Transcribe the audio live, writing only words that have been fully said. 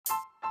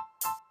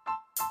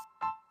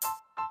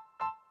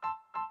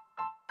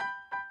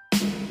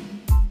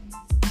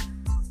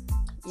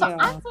So Yeah.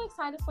 I'm so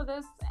excited for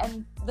this,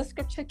 and the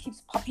scripture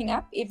keeps popping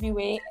up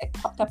everywhere. It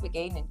popped up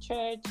again in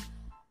church,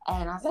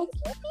 and I was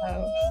like,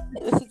 Oh,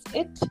 this is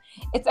it.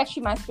 It's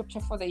actually my scripture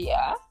for the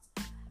year.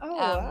 oh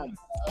um,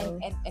 and, wow.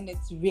 and and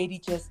it's really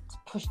just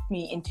pushed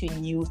me into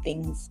new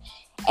things,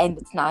 and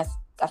it's nice.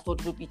 I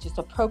thought it would be just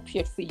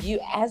appropriate for you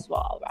as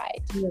well,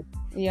 right? Yeah.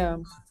 Yeah.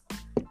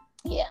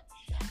 Yeah.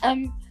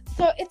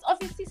 So it's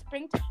obviously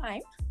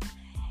springtime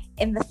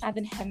in the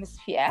Southern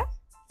Hemisphere,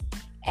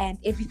 and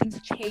everything's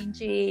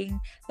changing.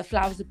 The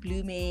flowers are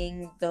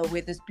blooming, the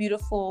weather's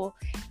beautiful,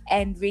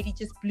 and really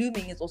just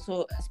blooming is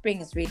also,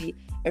 spring is really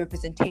a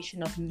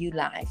representation of new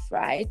life,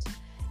 right?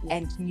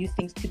 And new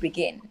things to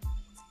begin.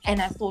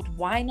 And I thought,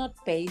 why not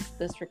base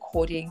this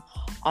recording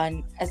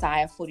on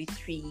Isaiah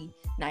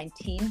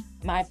 43:19,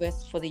 my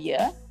verse for the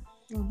year?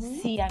 Mm-hmm.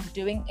 See, I'm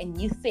doing a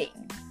new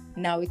thing.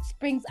 Now it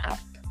springs up.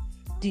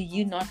 Do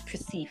you not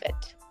perceive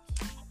it?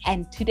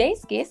 And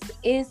today's guest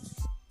is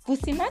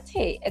Busi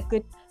Mathe, a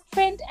good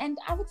friend and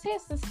I would say a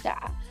sister,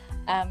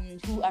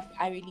 who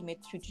I really met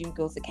through Dream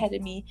Girls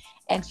Academy.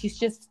 And she's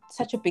just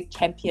such a big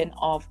champion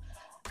of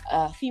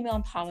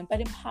female empowerment, but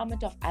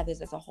empowerment of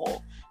others as a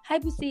whole. Hi,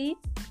 Busi.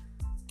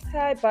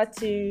 Hi,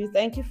 Batu.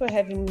 Thank you for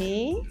having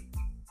me.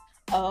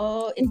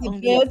 Oh, And it's the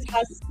only a birds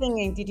are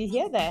singing. Did you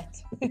hear that?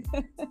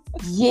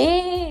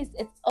 yes,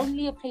 it's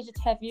only a pleasure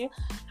to have you.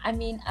 I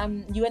mean,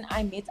 you and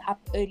I met up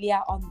earlier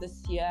on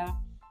this year,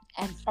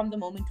 and from the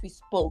moment we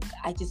spoke,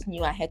 I just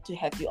knew I had to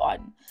have you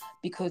on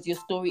because your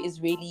story is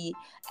really,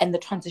 and the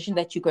transition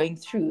that you're going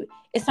through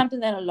is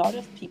something that a lot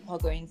of people are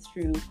going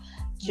through,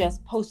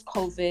 just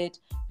post-COVID,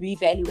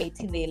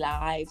 reevaluating their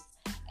lives,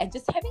 and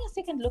just having a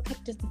second look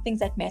at just the things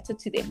that matter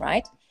to them,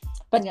 right?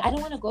 But Yeah. I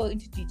don't want to go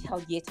into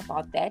detail yet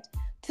about that.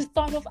 To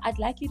start off, I'd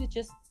like you to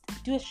just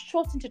do a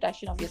short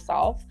introduction of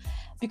yourself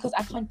because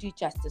I can't do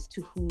justice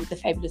to who the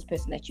fabulous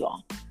person that you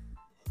are.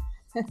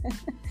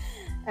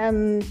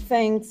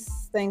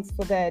 Thanks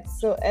for that.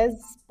 So,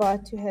 as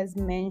Batu has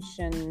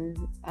mentioned,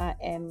 I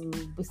am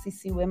Busi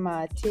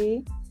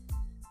Mathe.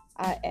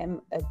 I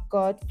am a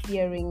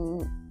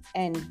God-fearing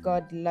and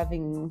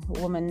God-loving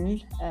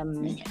woman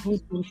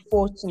who's been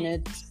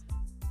fortunate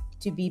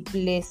to be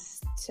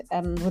blessed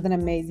with an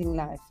amazing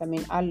life. I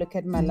mean, I look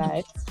at my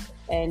life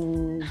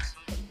and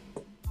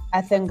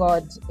I thank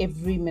God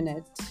every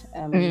minute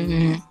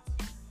Mm,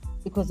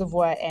 because of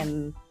where I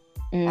am.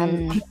 I'm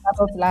mm, a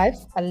love of life.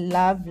 I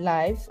love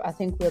life. I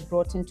think we're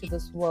brought into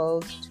this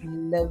world to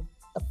live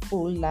a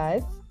full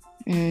life.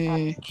 Uh,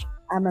 mm.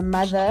 I'm a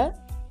mother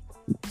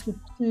to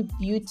two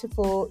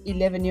beautiful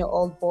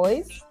 11-year-old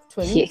boys,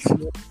 Yes,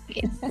 twins.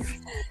 yes.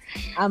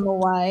 I'm a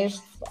wife.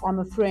 I'm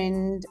a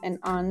friend, an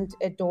aunt,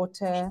 a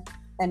daughter,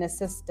 and a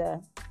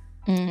sister.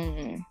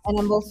 Mm, And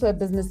I'm also a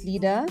business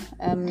leader.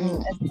 As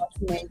mm,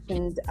 you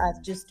mentioned,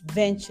 I've just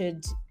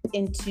ventured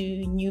into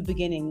new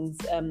beginnings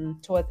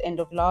towards the end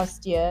of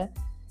last year,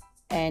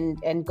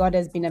 and God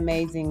has been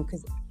amazing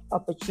because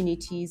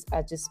opportunities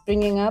are just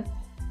springing up.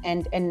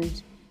 And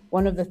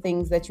one of the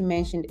things that you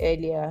mentioned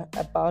earlier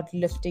about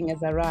lifting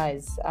as I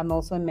rise, I'm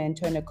also a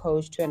mentor and a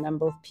coach to a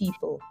number of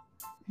people.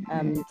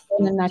 mm,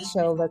 In a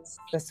nutshell,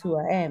 that's who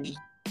I am.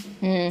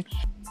 mm.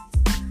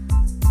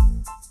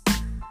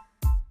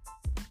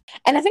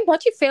 And I think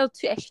what you failed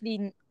to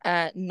actually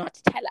not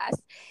tell us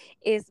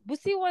is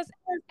Busi was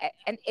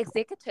an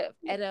executive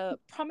at a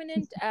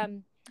prominent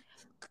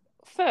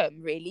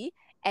firm, really,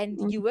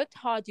 and you worked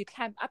hard. You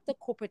climbed up the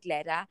corporate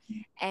ladder,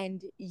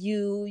 and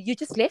you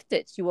just left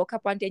it. You woke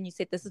up one day and you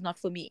said, "This is not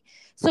for me."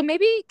 So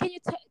maybe can you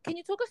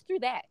talk us through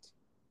that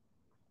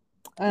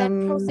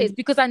process? Um,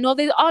 Because I know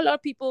there are a lot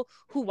of people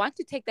who want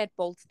to take that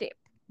bold step.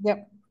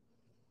 yep.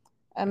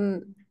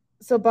 Um,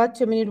 so,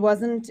 but I mean, it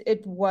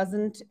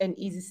wasn't an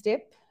easy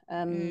step.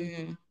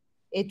 Mm,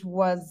 It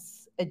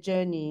was a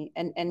journey,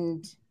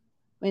 and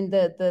when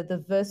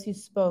the verse you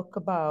spoke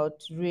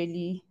about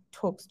really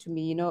talks to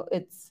me,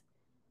 it's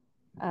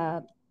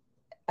uh,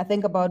 I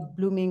think about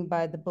blooming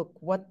by the book.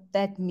 What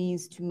that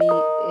means to me,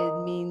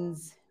 it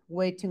means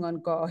waiting on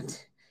God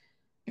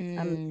to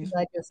mm,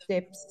 guide your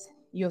steps,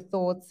 your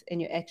thoughts,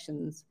 and your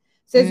actions.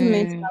 So, as you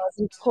mentioned, mm, I was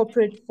in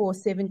corporate for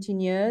 17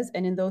 years,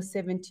 and in those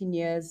 17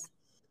 years,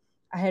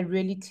 I had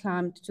really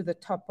climbed to the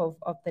top of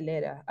the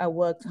ladder. I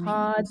worked mm,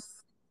 hard.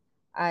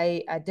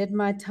 I did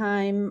my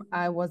time.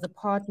 I was a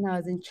partner. I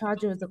was in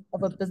charge of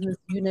a business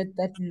unit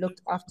that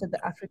looked after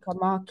the Africa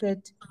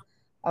market.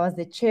 I was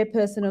the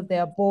chairperson of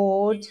their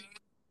board,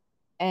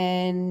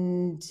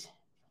 and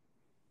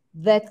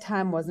that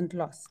time wasn't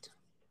lost.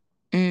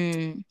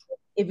 mm.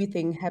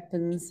 Everything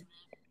happens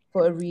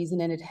for a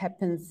reason, and it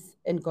happens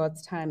in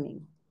God's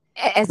timing,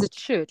 As it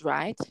should,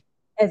 right?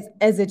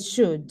 as it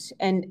should.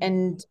 And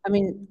I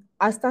mean,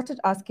 I started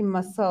asking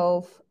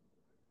myself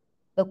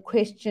the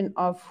question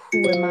of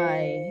who am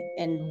I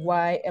and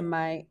why am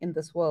I in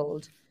this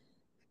world?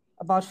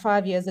 About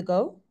 5 years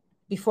ago,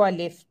 before I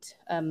left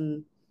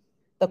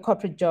the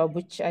corporate job,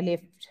 which I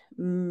left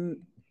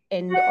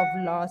end of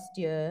last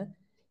year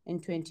in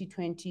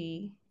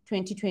 2020,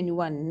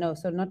 2021. No,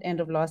 so not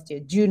end of last year,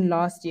 June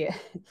last year.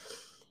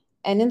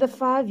 And in the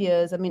 5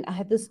 years, I mean, I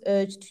had this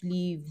urge to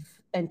leave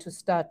and to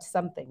start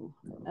something.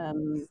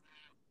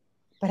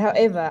 But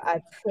however,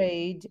 I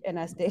prayed and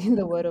I stayed in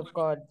the Word of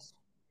God.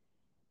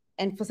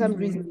 And for some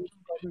reason, Mm, it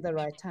wasn't the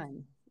right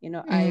time.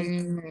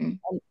 mm,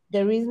 And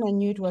the reason I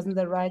knew it wasn't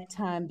the right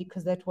time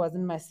because that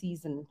wasn't my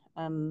season.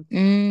 mm,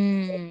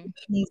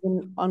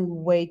 Season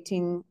on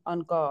waiting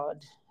on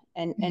God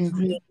and mm,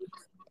 really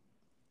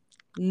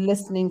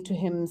listening to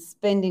Him,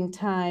 spending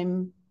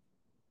time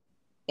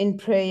in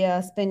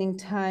prayer, spending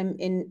time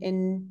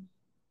in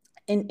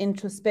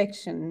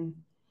introspection.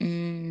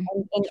 mm,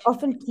 And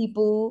often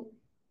people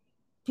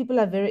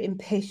are very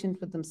impatient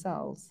with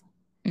themselves.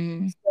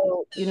 mm.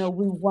 So,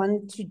 we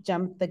want to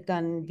jump the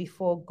gun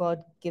before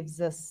God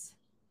gives us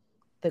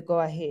the go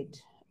ahead.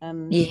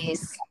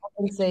 Yes. I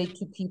often say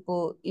to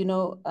people,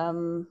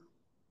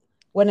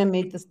 when I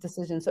made this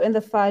decision, so in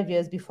the 5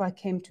 years before I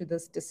came to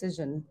this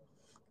decision,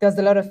 there was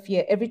a lot of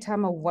fear. Every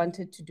time I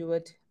wanted to do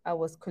it, I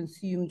was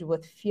consumed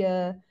with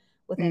fear,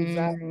 with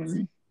anxiety.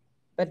 Mm,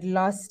 But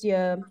last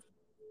year,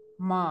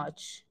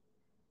 March,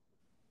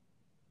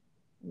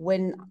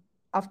 when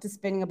after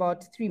spending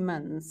about 3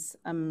 months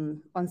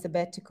on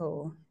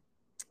sabbatical,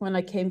 when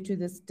I came to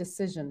this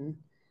decision,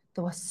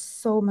 there was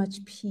so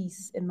much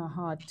peace in my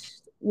heart.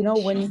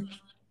 When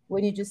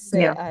you just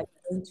say, yeah, I'm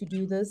going to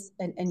do this,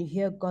 and you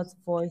hear God's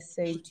voice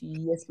saying to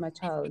you, yes, my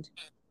child,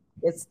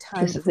 it's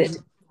time this is for it.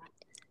 you.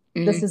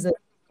 This Mm, is it.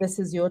 This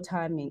is your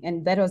timing.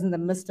 And that was in the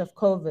midst of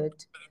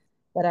COVID,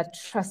 but I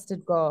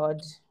trusted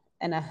God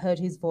and I heard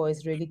his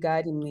voice really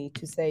guiding me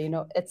to say,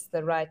 it's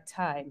the right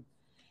time.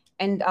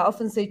 And I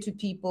often say to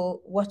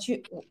people,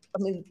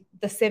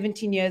 the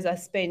 17 years I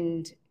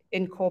spend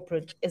in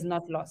corporate is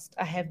not lost.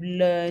 I have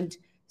learned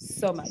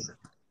so much.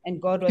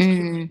 And God was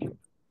prepared mm.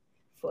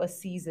 for a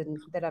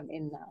season that I'm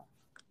in now.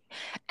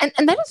 And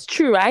that is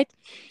true, right?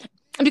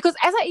 Because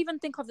as I even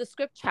think of the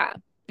scripture,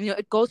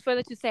 it goes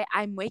further to say,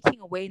 I'm making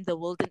a way in the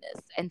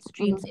wilderness and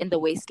streams Mm, in the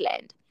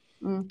wasteland.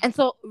 mm, And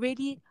so,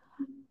 really,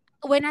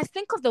 when I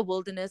think of the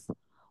wilderness,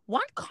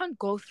 one can't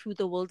go through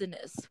the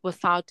wilderness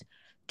without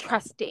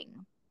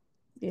trusting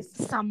yes.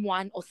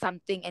 someone or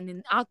something. And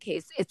in our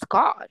case, it's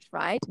God,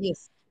 right?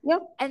 Yes. Yeah.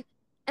 And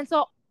and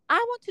so I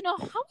want to know,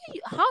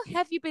 how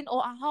have you been,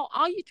 or how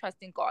are you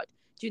trusting God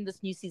during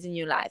this new season in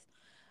your life?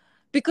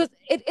 Because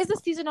it is a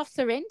season of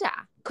surrender,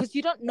 because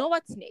you don't know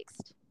what's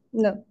next.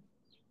 No.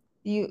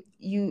 You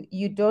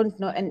don't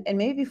know. And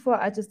maybe before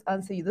I just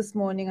answer you, this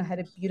morning I had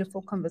a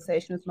beautiful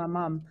conversation with my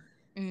mom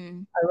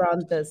Mm,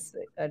 around this.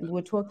 And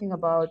we're talking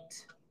about,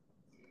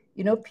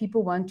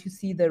 people want to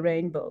see the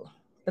rainbow,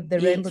 but the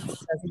rainbow yes.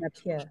 just doesn't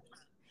appear.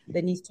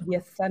 There needs to be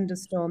a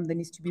thunderstorm, there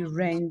needs to be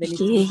rain, there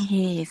needs to be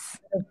Yes.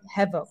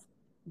 havoc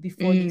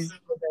before you Mm, see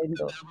the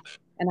rainbow.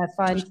 And I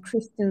find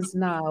Christians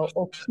now,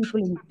 or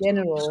people in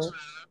general,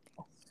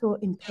 are so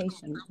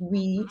impatient.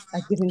 We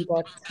are giving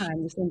God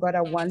time. We're saying, God,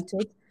 I want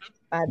it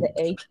by the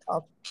age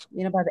of,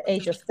 by the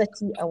age of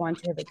 30, I want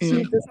to have mm,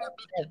 achieved this, I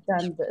want to have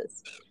done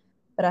this.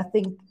 But I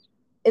think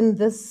in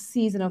this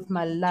season of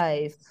my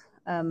life,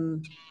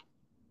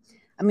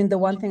 I mean, the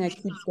one thing I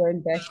keep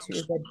going back to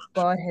is that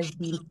God has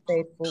been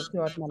faithful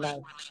throughout my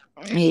life.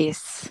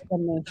 yes. As I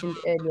mentioned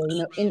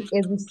earlier, in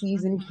every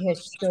season, He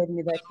has shown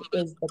me that He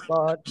is the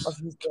God of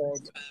His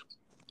word.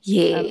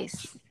 Um,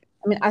 Yes.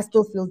 I mean, I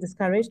still feel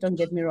discouraged, don't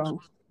get me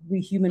wrong.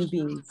 We're human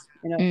beings.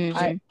 I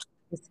Mm,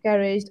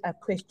 discouraged, I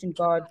question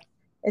God.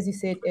 As you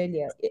said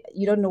earlier,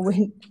 you don't know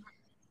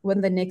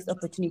when the next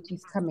opportunity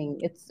is coming.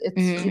 It's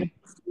mm,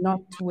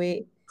 not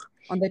where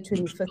on the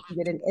 25th you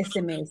get an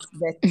SMS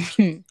that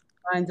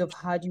reminds of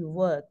hard you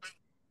worked,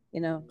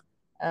 you know.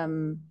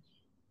 Um,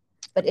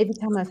 but every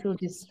time I feel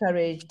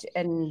discouraged,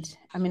 and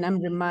I mean,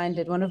 I'm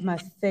reminded one of my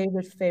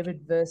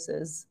favorite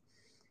verses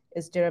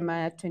is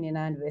Jeremiah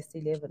 29, verse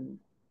 11.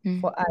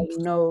 mm. For I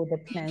know the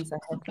plans I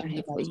have for you,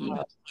 Pray my for you.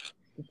 child,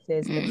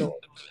 declares the Mm,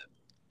 Lord.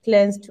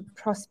 Plans to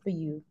prosper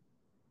you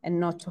and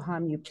not to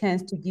harm you,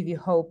 plans to give you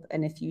hope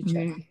and a future.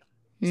 mm,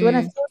 So when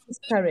I mm, feel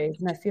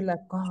discouraged and I feel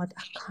like, God,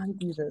 I can't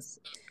do this.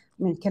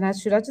 I mean,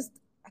 should I just,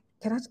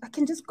 I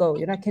can just go,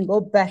 I can go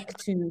back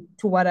to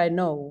what I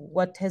know,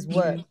 what has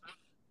worked. mm,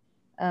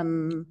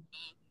 Um,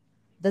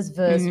 this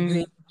verse mm,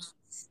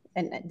 reads,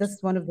 and this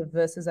is one of the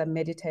verses I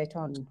meditate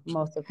on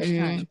most of the mm,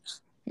 time.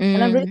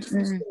 And I'm really mm,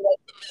 mm. like,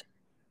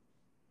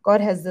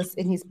 God has this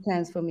in His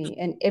plans for me,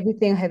 and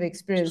everything I have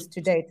experienced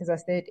to date, as I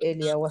said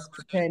earlier, was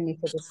preparing me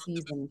for the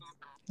season.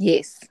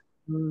 Yes.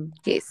 Mm.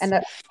 Yes. And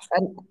I,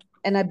 and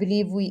and I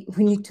believe we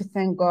need to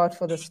thank God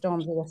for the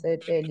storms, as I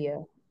said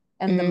earlier,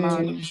 and the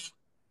mount Mm,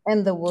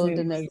 and the mm.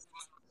 wilderness,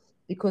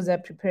 because they're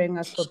preparing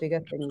us for bigger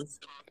things.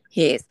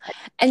 Yes.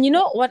 And you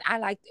know what I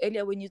liked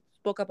earlier when you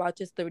spoke about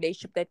just the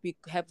relationship that we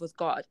have with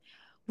God?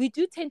 We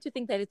do tend to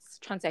think that it's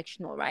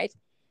transactional, right?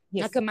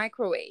 Like Yes. a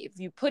microwave.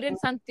 You put in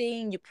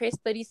something, you press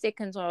 30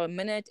 seconds or a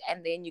minute,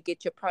 and then you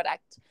get your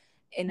product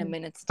in a Mm.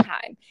 minute's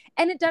time.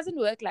 And it doesn't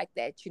work like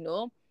that,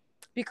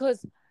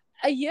 because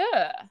a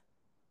year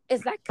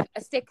is like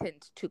a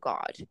second to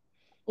God.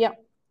 Yeah.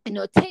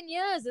 10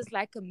 years is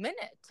like a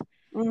minute.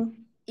 Mm.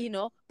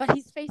 but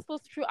he's faithful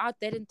throughout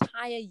that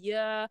entire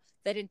year,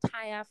 that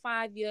entire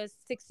 5 years,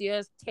 6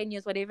 years, 10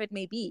 years, whatever it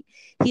may be.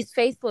 He's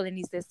faithful, and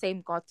he's the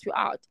same God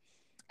throughout.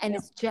 And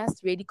it's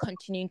just really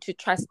continuing to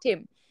trust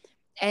him.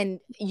 And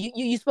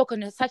you spoke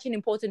on such an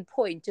important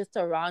point just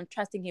around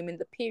trusting him in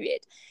the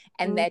period,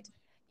 and that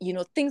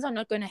things are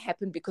not going to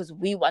happen because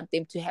we want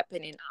them to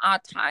happen in our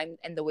time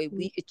and the way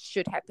it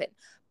should happen.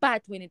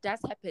 But when it does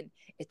happen,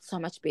 it's so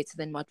much better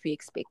than what we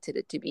expected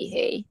it to be.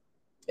 Hey,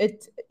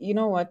 you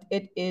know what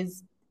it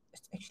is?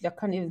 Actually, I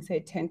can't even say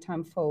 10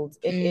 times folds.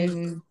 It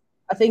is.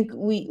 I think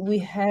we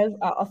have.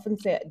 I often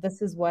say,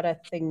 this is what I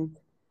think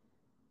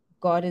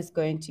God is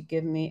going to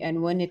give me,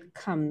 and when it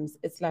comes,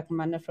 it's like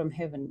manna from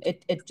heaven.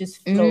 It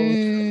just flows.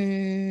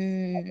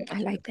 I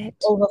like that.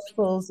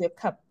 Overfills your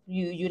cup.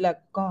 You like,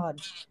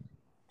 God.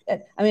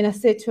 I mean, I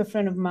said to a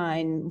friend of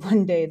mine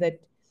one day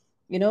that,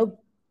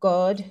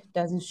 God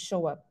doesn't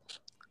show up;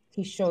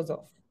 He shows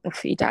off.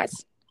 He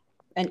does.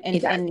 And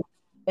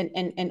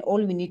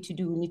all we need to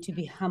do, we need to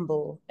be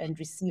humble and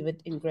receive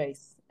it in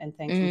grace and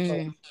thank Him for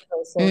it.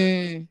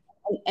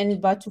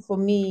 But for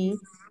me,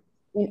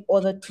 in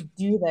order to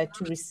do that,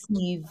 to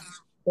receive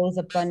those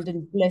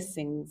abundant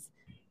blessings,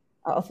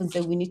 I often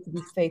say we need to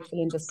be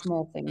faithful in the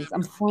small things.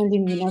 I'm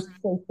finding we're not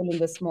faithful in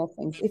the small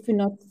things. If we're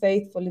not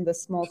faithful in the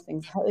small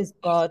things, how is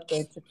God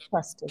going to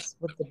trust us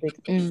with the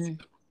big things?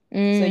 So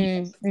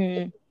it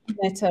doesn't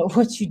matter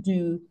what you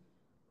do.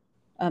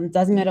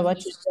 Doesn't matter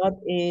what your job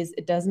is.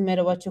 It doesn't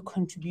matter what your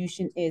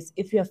contribution is.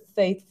 If you're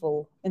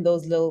faithful in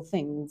those little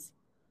things,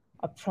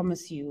 I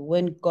promise you,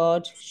 when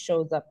God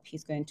shows up,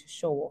 He's going to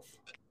show off.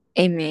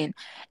 Amen.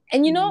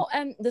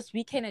 And this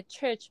weekend at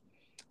church,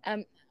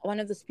 one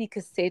of the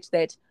speakers said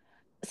that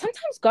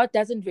sometimes God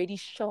doesn't really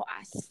show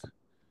us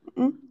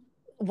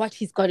what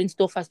He's got in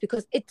store for us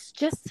because it's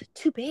just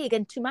too big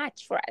and too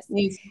much for us.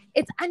 Yes.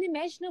 It's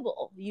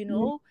unimaginable,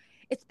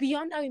 It's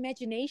beyond our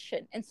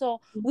imagination. And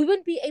so we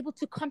wouldn't be able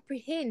to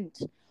comprehend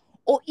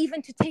or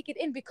even to take it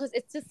in because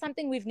it's just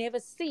something we've never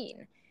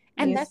seen.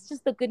 And that's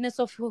just the goodness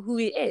of who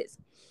He is.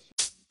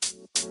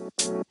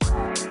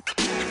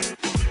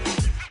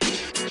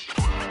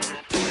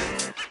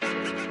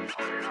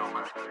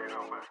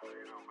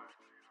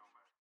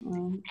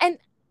 And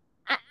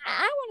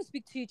I want to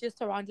speak to you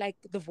just around like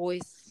the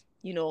voice,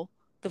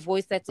 the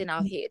voice that's in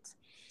our heads.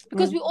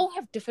 Because we all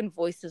have different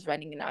voices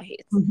running in our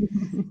heads.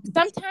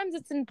 Sometimes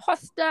it's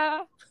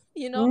imposter,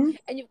 and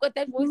you've got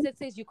that voice that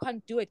says you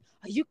can't do it.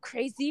 Are you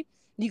crazy?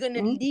 You're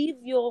gonna leave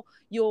your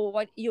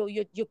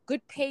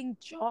good paying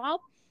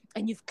job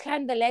and you've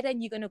climbed the ladder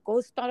and you're gonna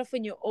go start off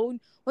on your own.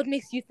 What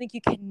makes you think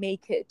you can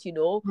make it? You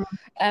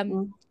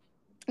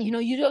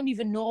don't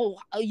even know.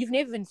 You've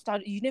never even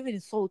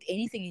sold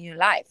anything in your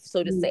life,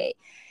 so to say.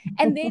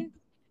 And then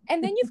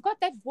you've got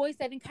that voice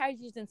that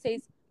encourages and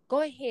says,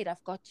 go ahead,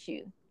 I've got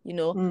you.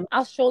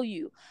 I'll show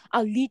you.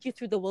 I'll lead you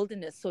through the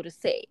wilderness, so to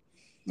say.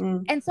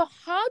 And so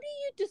how do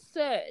you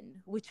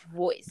discern which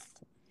voice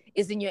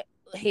is in your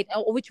head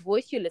or which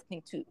voice you're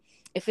listening to?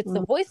 If it's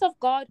the voice of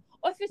God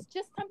or if it's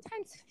just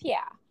sometimes fear.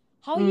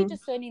 How are you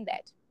discerning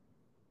that?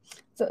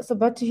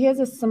 But here's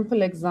a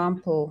simple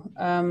example.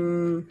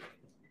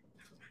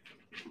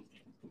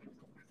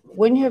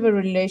 When you have a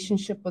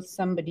relationship with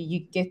somebody, you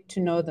get to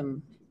know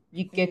them.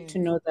 You get to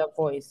know their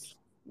voice.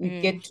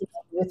 You get to,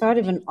 without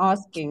even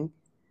asking.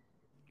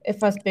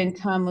 If I spend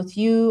time with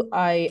you,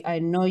 I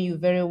know you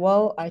very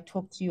well. I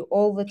talk to you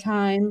all the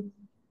time.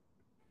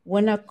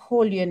 When I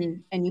call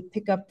you and you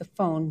pick up the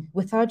phone,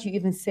 without you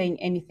even saying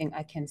anything,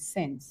 I can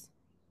sense.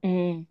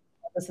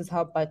 This is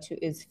how Batu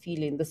is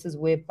feeling. This is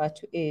where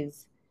Batu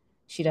is.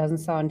 She doesn't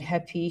sound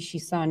happy.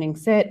 She's sounding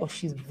sad, or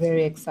she's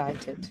very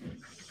excited.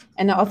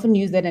 And I often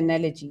use that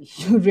analogy.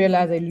 You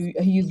realize I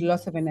use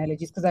lots of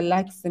analogies because I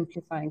like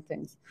simplifying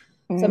things.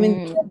 So,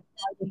 that's how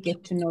you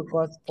get to know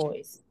God's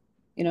voice.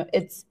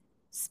 It's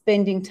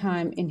spending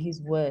time in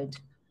His Word,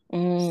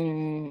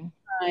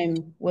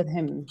 time with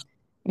Him,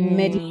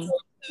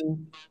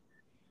 meditating,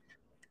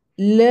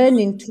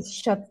 learning to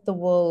shut the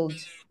world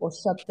or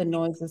shut the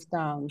noises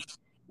down,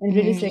 and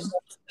really say,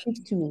 God,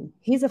 speak to me.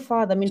 He's a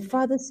father.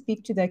 Fathers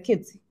speak to their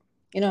kids.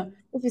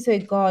 If you say,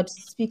 God,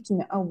 speak to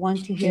me, I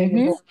want to hear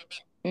your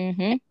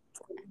voice.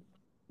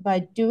 By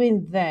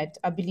doing that,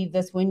 I believe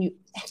that's when you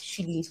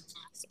actually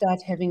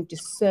start having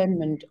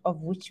discernment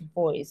of which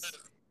voice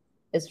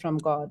is from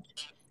God.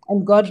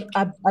 And God,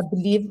 I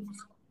believe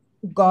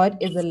God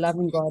is a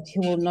loving God. He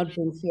will not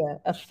bring fear.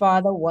 A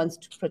father wants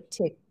to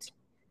protect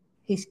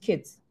his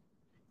kids.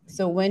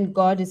 So when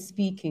God is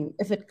speaking,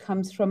 if it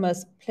comes from a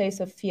place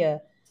of fear,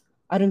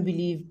 I don't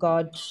believe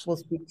God will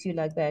speak to you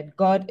like that.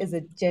 God is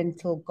a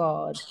gentle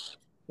God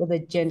with a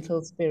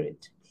gentle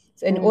spirit.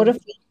 So in order for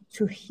you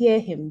to hear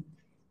Him,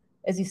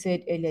 as you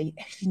said earlier, you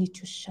actually need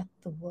to shut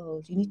the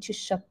world. You need to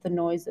shut the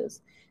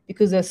noises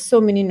because there's so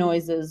many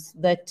noises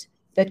that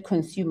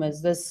consume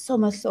us. There's so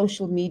much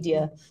social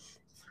media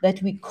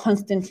that we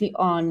constantly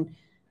on.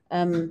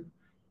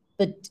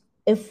 But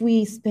if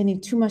we spending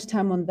too much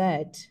time on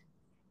that,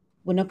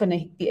 we're not going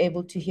to be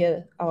able to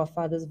hear our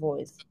Father's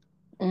voice.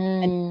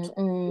 And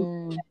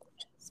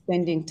spend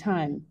spending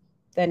time.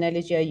 The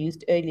analogy I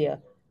used earlier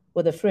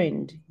with a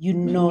friend, you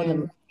know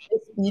them.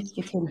 They speak,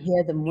 you can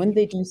hear them. When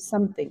they do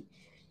something,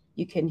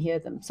 you can hear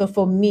them. So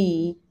for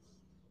me,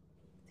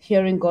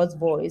 hearing God's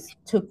voice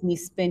took me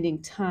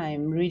spending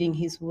time reading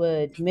His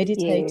Word,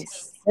 meditating,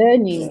 Yes.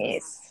 learning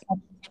Yes.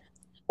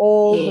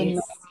 all the knowledge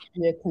Yes.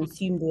 we are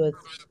consumed with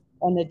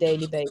on a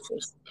daily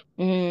basis.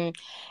 Mm.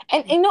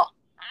 And you know,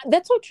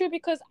 that's so true,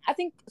 because I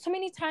think so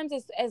many times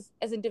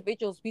as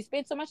individuals, we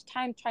spend so much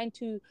time trying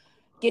to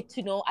get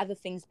to know other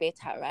things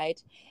better, right?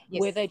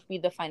 Yes. Whether it be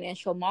the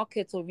financial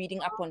markets or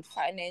reading up on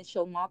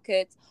financial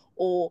markets,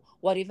 or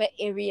whatever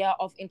area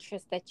of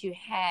interest that you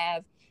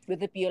have,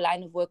 whether it be your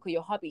line of work or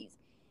your hobbies.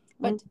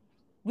 But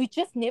we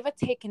just never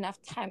take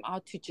enough time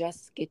out to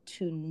just get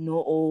to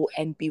know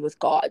and be with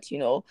God, you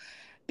know,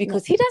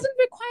 because He doesn't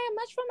require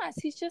much from us.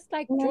 He's just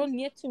like, No. draw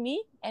near to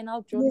me and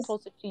I'll draw Yes.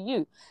 closer to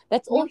you.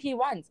 That's all He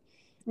wants.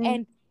 Mm.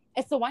 And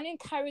it's the one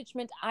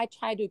encouragement I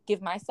try to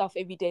give myself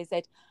every day, is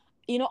that,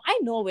 you know, I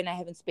know when I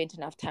haven't spent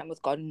enough time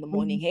with God in the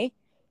morning, hey,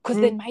 because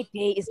then my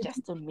day is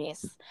just a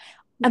mess.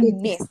 A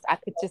mess, I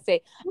could just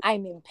say.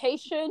 I'm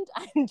impatient.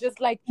 I'm just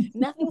like,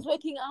 nothing's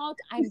working out.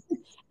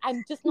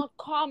 I'm just not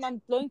calm.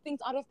 I'm blowing things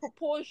out of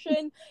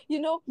proportion. You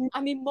know,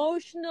 I'm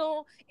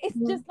emotional. It's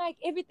just like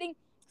everything,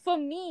 for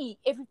me,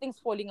 everything's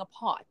falling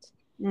apart.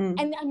 And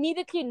I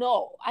immediately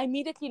know,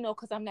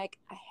 because I'm like,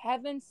 I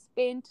haven't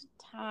spent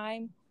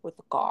time with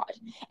God.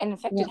 And in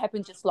fact, it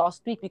happened just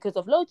last week because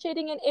of load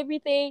shedding and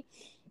everything,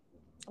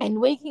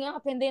 and waking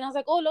up. And then I was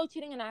like, oh, load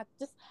shedding. And I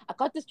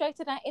got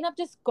distracted. I end up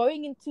just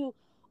going into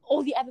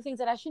all the other things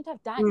that I shouldn't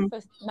have done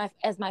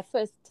as my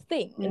first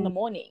thing in the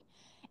morning.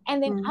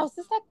 And then I was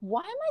just like, why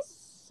am I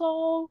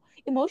so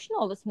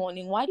emotional this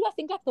morning? Why do I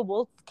think like the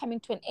world's coming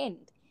to an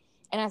end?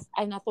 And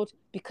I thought,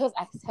 because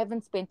I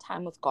haven't spent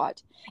time with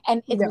God.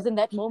 And it was in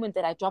that moment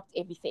that I dropped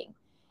everything.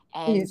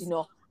 And, you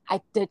know, I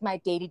did my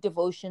daily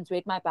devotions,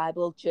 read my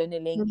Bible,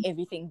 journaling,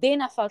 everything.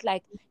 Then I felt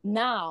like,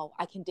 now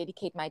I can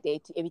dedicate my day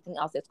to everything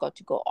else that's got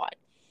to go on.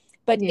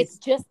 But it's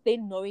just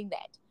then knowing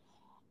that.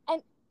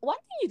 And one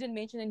thing you didn't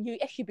mention, and you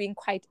actually being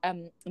quite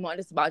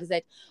modest about, is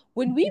that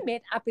when we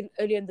met up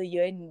earlier in the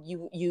year, and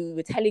you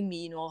were telling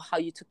me, you know, how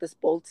you took this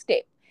bold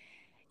step,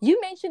 you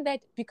mentioned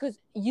that because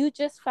you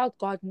just felt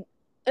God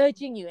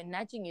urging you and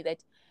nudging you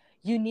that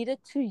you needed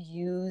to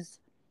use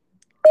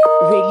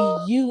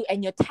really you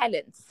and your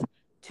talents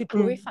to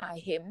glorify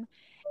Him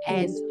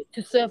and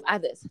to serve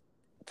others.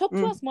 Talk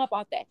to us more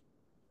about that.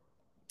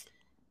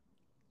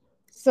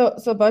 So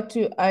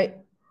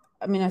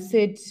I mean, I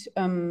said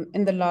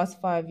in the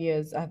last 5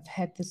 years, I've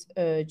had this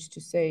urge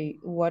to say,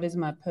 what is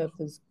my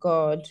purpose,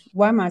 God?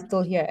 Why am I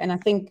still here? And I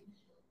think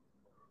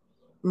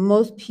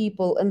most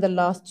people in the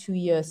last 2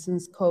 years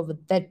since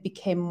COVID, that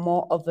became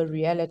more of a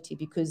reality,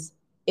 because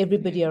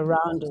everybody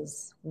around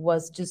us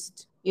was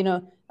just, you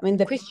know, I mean,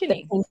 the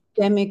Questioning.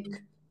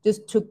 pandemic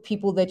just took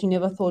people that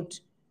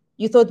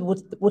you thought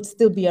would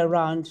still be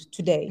around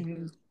today.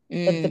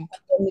 But the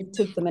pandemic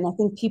took them. And I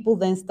think people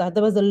then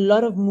there was a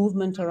lot of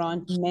movement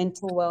around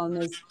mental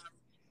wellness,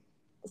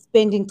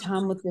 spending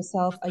time with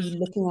yourself. Are you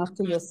looking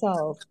after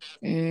yourself?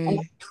 And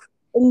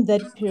in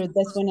that period,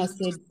 that's when I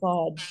said,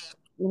 God,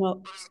 you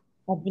know,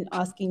 I've been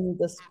asking you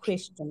this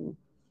question.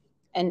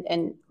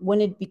 And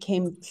when it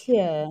became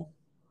clear,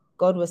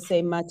 God was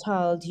saying, my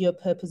child, your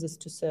purpose is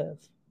to serve.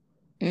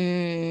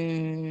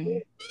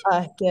 You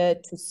are here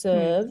to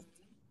serve.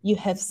 You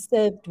have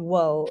served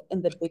well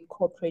in the big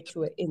corporate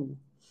you are in.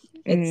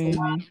 It's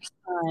now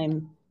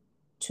time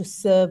to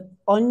serve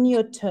on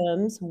your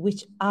terms,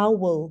 which I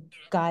will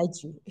guide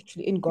you,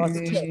 actually, in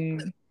God's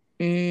terms.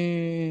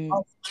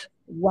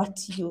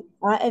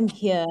 I am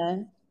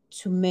here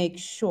to make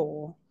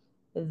sure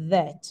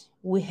that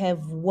we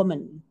have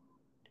women,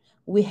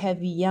 we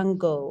have young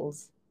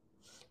girls,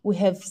 we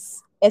have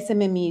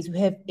SMMEs, we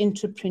have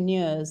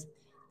entrepreneurs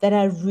that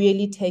are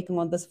really taking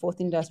on this fourth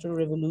industrial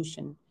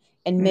revolution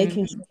and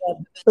making sure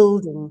they're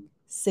building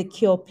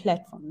secure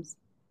platforms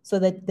so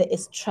that there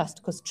is trust,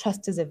 because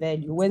trust is a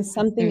value. When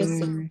something is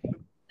secure,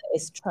 there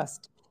is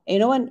trust. And you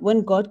know,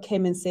 when God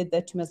came and said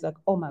that to me, I was like,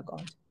 oh my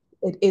God,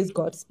 it is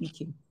God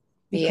speaking,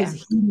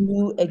 because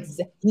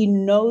he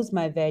knows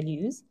my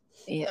values.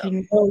 He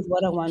knows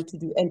what I want to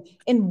do. And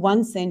in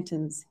one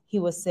sentence, he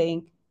was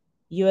saying,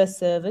 you're a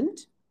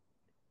servant.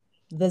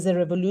 There's a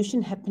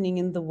revolution happening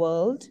in the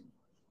world.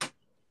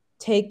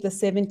 Take the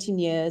 17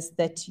 years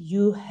that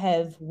you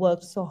have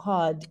worked so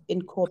hard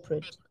in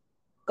corporate.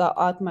 Go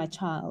out, my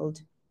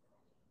child.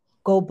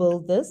 Go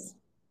build this.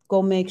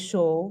 Go make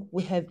sure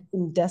we have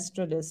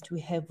industrialists,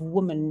 we have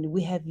women,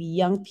 we have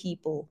young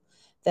people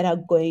that are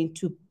going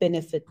to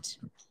benefit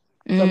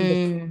from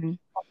the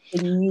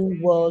new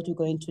world you're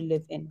going to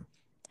live in.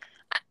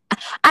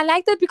 I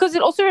like that, because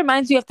it also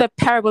reminds you of the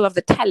parable of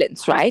the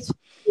talents, right?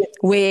 Yes.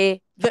 Where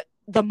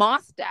the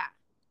master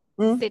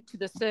said to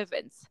the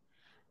servants,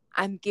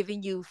 I'm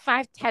giving you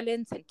 5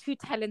 talents and 2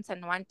 talents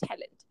and 1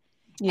 talent.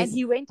 Yes. And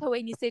he went away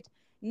and he said,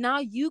 now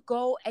you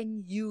go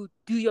and you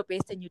do your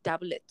best and you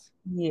double it.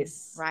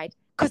 Yes. Right?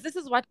 Because this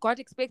is what God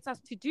expects us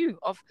to do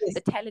of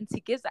the talents He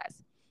gives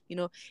us.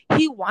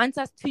 He wants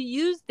us to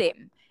use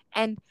them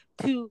and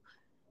to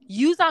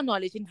use our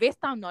knowledge, invest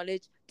our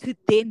knowledge to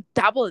then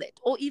double it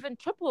or even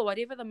triple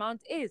whatever the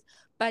amount is.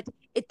 But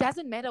it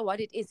doesn't matter what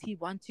it is. He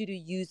wants you to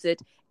use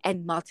it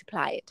and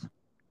multiply it.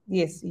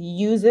 Yes,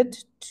 use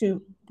it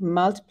to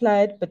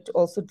multiply it, but to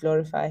also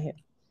glorify him.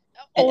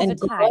 All the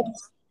time.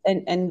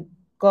 And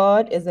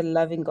God is a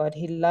loving God.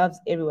 He loves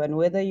everyone,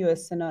 whether you're a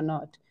sinner or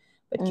not.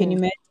 But can you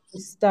imagine we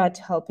start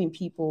helping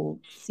people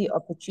see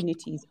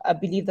opportunities? I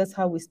believe that's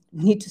how we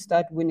need to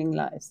start winning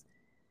lives,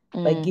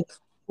 by giving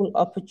people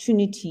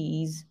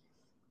opportunities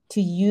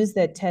to use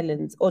their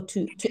talents or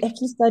to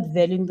actually start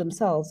valuing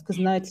themselves. Because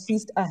now at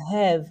least I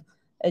have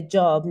a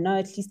job. Now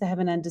at least I have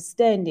an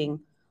understanding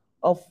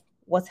of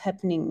what's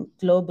happening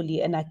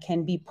globally and I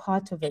can be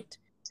part of it.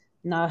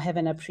 Now I have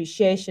an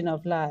appreciation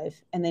of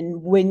life. And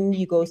then when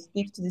you go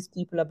speak to these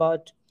people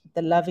about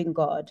the loving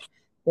God,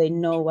 they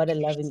know what a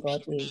loving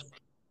God is.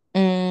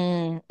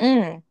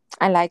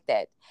 I like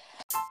that.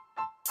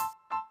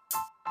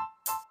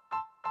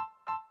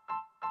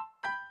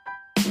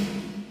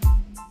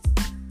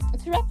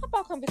 To wrap up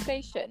our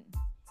conversation,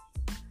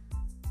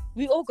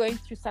 we're all going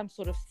through some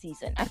sort of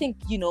season. I think,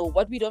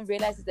 what we don't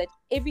realize is that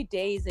every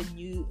day is a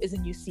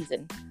new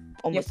season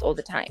almost all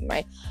the time,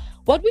 right?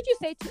 What would you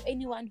say to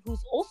anyone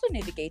who's also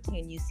navigating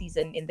a new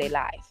season in their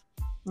life,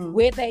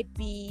 whether it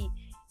be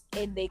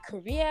in their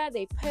career,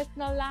 their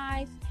personal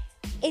life,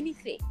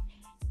 anything,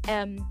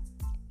 and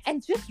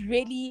just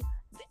really,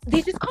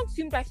 they're just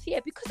consumed by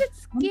fear because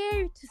it's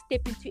scary to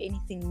step into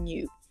anything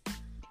new.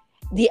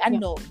 The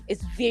unknown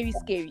is very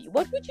scary.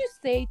 What would you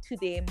say to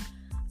them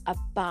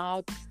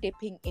about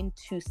stepping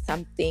into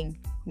something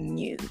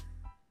new?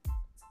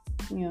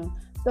 Yeah.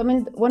 So,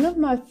 one of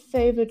my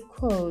favorite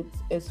quotes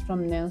is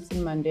from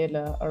Nelson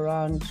Mandela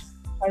around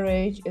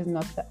courage is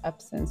not the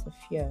absence of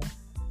fear,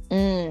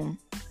 the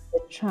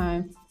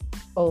triumph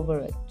over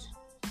it.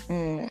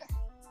 And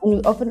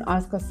we often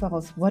ask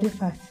ourselves, what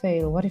if I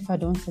fail? What if I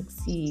don't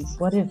succeed?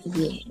 What if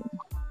I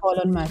fall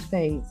on my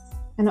face?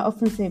 And I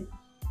often say,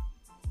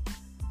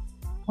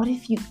 what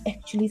if you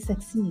actually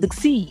succeed?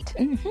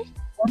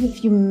 What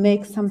if you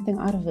make something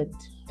out of it?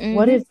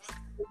 What if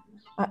you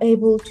are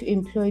able to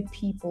employ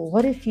people?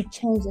 What if you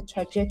change the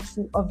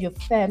trajectory of your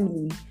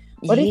family?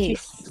 What if you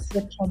change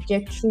the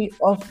trajectory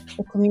of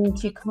the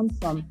community you come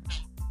from?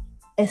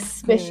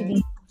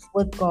 Especially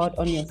with God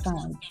on your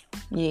side.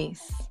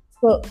 Yes.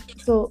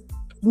 So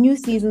new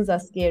seasons are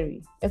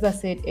scary. As I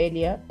said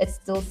earlier, it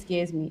still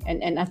scares me.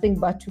 And I think,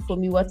 Batu, for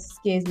me, what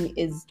scares me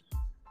is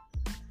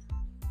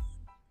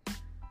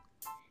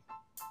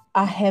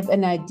I have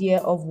an idea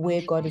of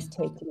where God is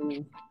taking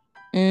me.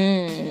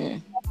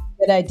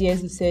 That idea,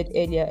 as you said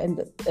earlier, and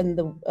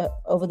the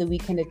over the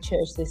weekend at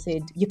church, they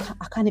said,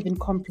 I can't even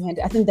comprehend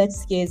it. I think that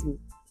scares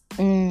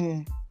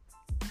me.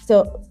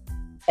 So,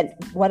 and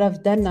what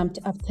I've done now,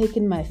 I've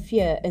taken my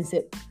fear and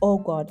said, oh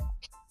God,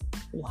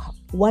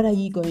 what are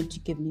you going to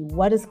give me?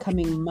 What is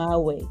coming my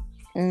way?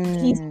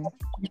 Please help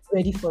me be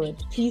ready for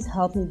it. Please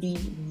help me be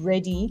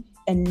ready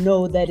and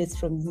know that it's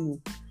from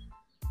you.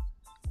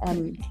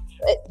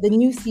 The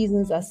new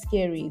seasons are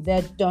scary.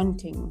 They're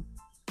daunting.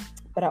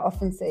 But I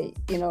often say,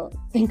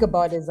 think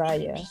about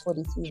Isiah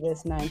 43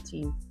 verse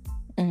 19.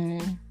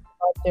 About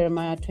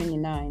Jeremiah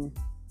 29.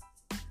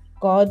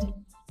 God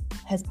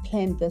has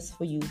planned this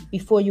for you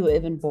before you were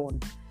even born.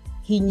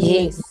 He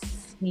knew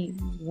exactly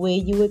where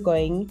you were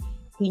going.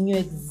 He knew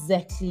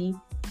exactly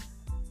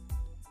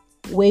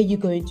where you're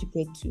going to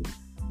get to.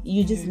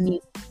 You just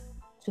need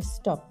to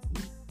stop.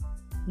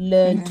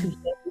 Learn to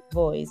hear his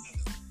voice.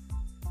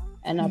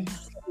 And I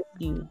promise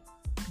you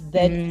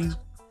that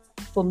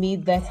for me,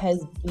 that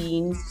has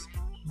been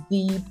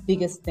the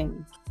biggest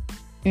thing.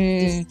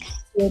 This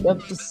spirit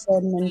of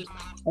discernment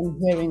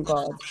and hearing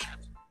God.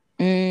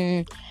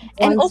 And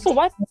also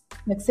what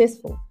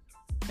successful.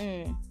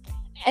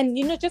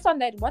 And just on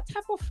that, what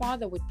type of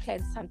father would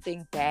plan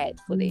something bad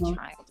for their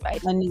child,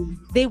 right?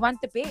 They want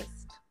the best.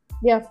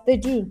 Yeah, they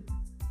do.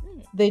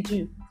 They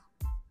do.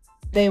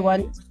 They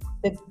want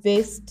the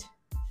best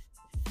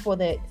for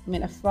their,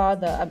 a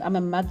father, I'm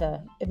a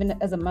mother. Even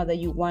as a mother,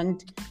 you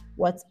want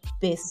what's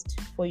best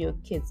for your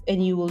kids,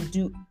 and you will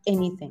do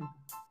anything.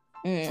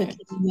 So can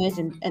you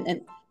imagine?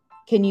 And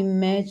can you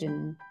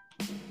imagine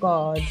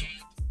God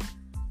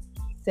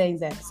saying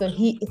that? So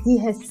he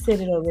has said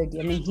it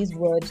already. His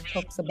word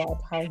talks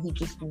about how he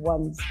just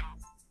wants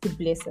to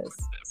bless us.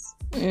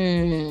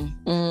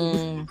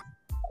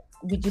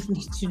 We just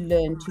need to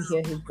learn to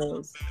hear his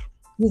voice.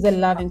 He's a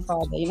loving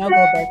father. Go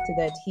back to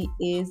that. He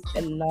is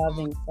a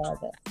loving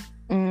father.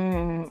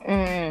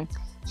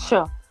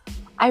 Sure.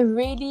 I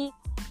really,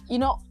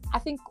 I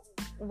think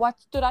what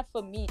stood out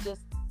for me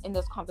just in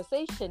this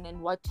conversation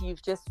and what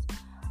you've just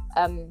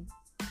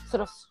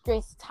sort of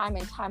stressed time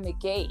and time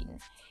again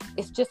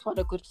is just what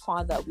a good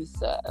father we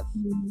serve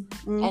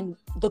and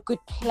the good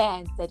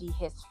plans that he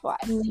has for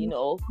us,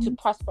 to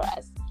prosper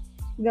us.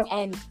 Yep.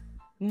 And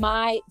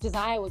my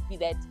desire would be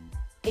that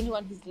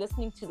anyone who's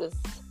listening to this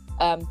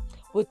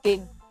would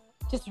then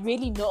just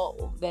really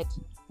know that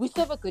we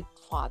serve a good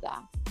father.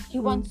 He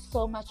wants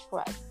so much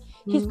for us.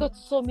 He's got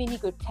so many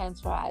good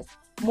plans for us,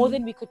 more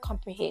than we could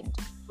comprehend.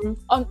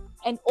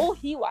 And all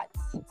he wants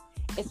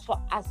is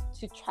for us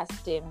to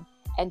trust him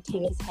and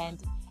take his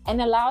hand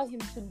and allow him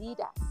to lead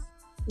us.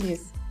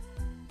 Yes.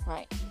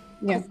 Right.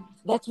 Yeah.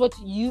 That's what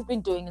you've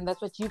been doing, and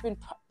that's what you've been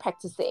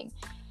practicing.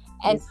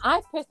 And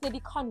I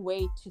personally can't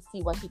wait to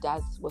see what he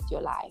does with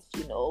your life,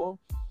 you know.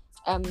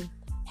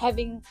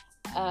 Having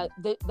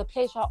the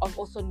pleasure of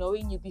also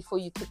knowing you before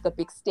you took the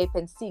big step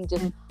and seeing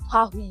just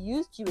how he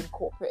used you in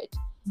corporate.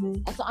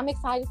 And so I'm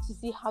excited to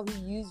see how he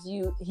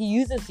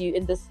uses you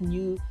in this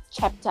new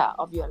chapter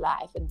of your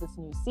life, in this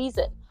new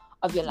season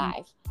of your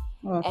life.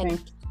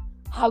 And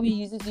how he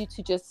uses you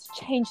to just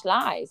change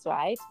lives,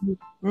 right?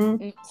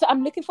 So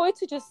I'm looking forward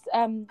to just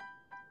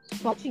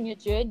watching your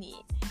journey.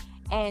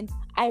 And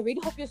I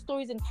really hope your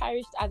stories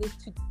encouraged others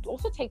to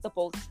also take the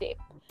bold step,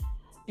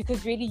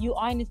 because really you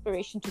are an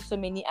inspiration to so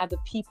many other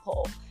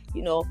people.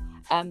 You know,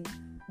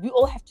 we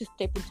all have to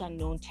step into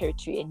unknown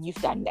territory, and you've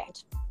done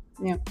that.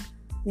 Yeah.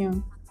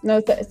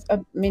 No,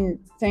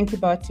 thank you,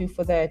 Batu,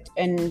 for that.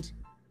 And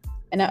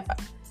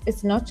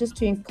it's not just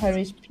to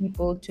encourage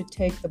people to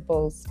take the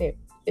bold step.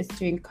 It's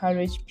to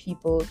encourage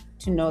people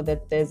to know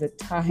that there's a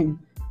time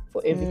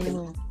for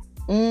everything.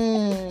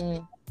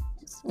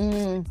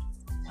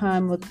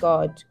 Time with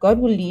God. God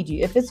will lead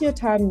you. If it's your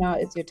time now,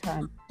 it's your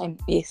time.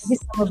 Yes.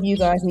 Some of you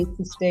guys need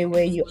to stay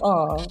where you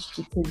are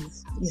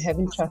because you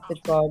haven't trusted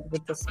God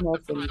with the small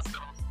things.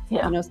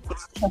 Yeah. You know,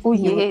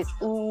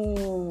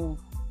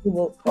 He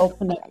will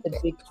open up the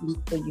big things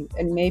for you.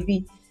 And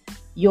maybe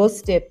your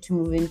step to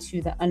move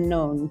into the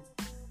unknown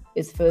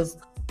is first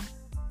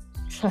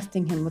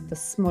trusting him with the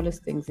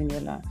smallest things in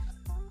your life.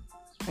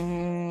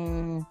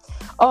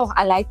 Oh,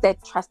 I like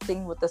that,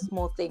 trusting with the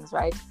small things,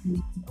 right?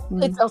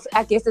 It's also,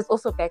 I guess it's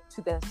also back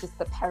to the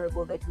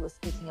parable that we were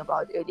speaking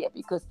about earlier,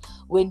 because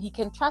when he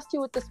can trust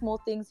you with the small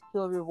things,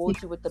 he'll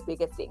reward you with the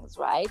bigger things,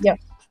 right?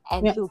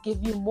 And he'll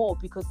give you more,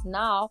 because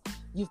now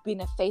you've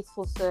been a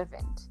faithful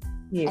servant.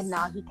 And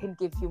now he can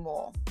give you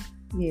more.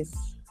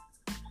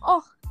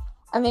 Oh,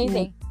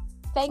 amazing.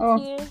 Thank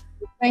you.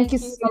 Thank you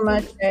so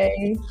much,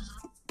 Jay.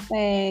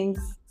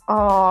 Thanks.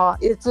 Oh,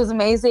 it was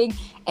amazing,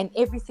 and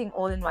everything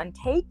all in one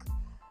take.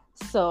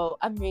 So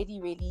I'm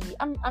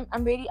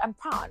I'm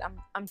proud.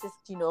 I'm just,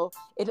 you know,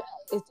 it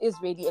is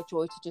really a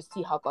joy to just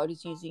see how God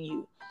is using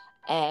you,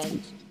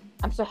 and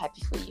I'm so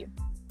happy for you.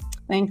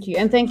 Thank you,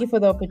 and thank you for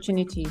the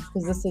opportunity,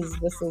 because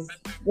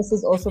this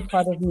is also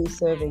part of me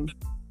serving.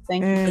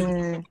 Thank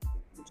you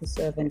to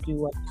serve and do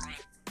what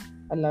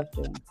I love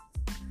doing.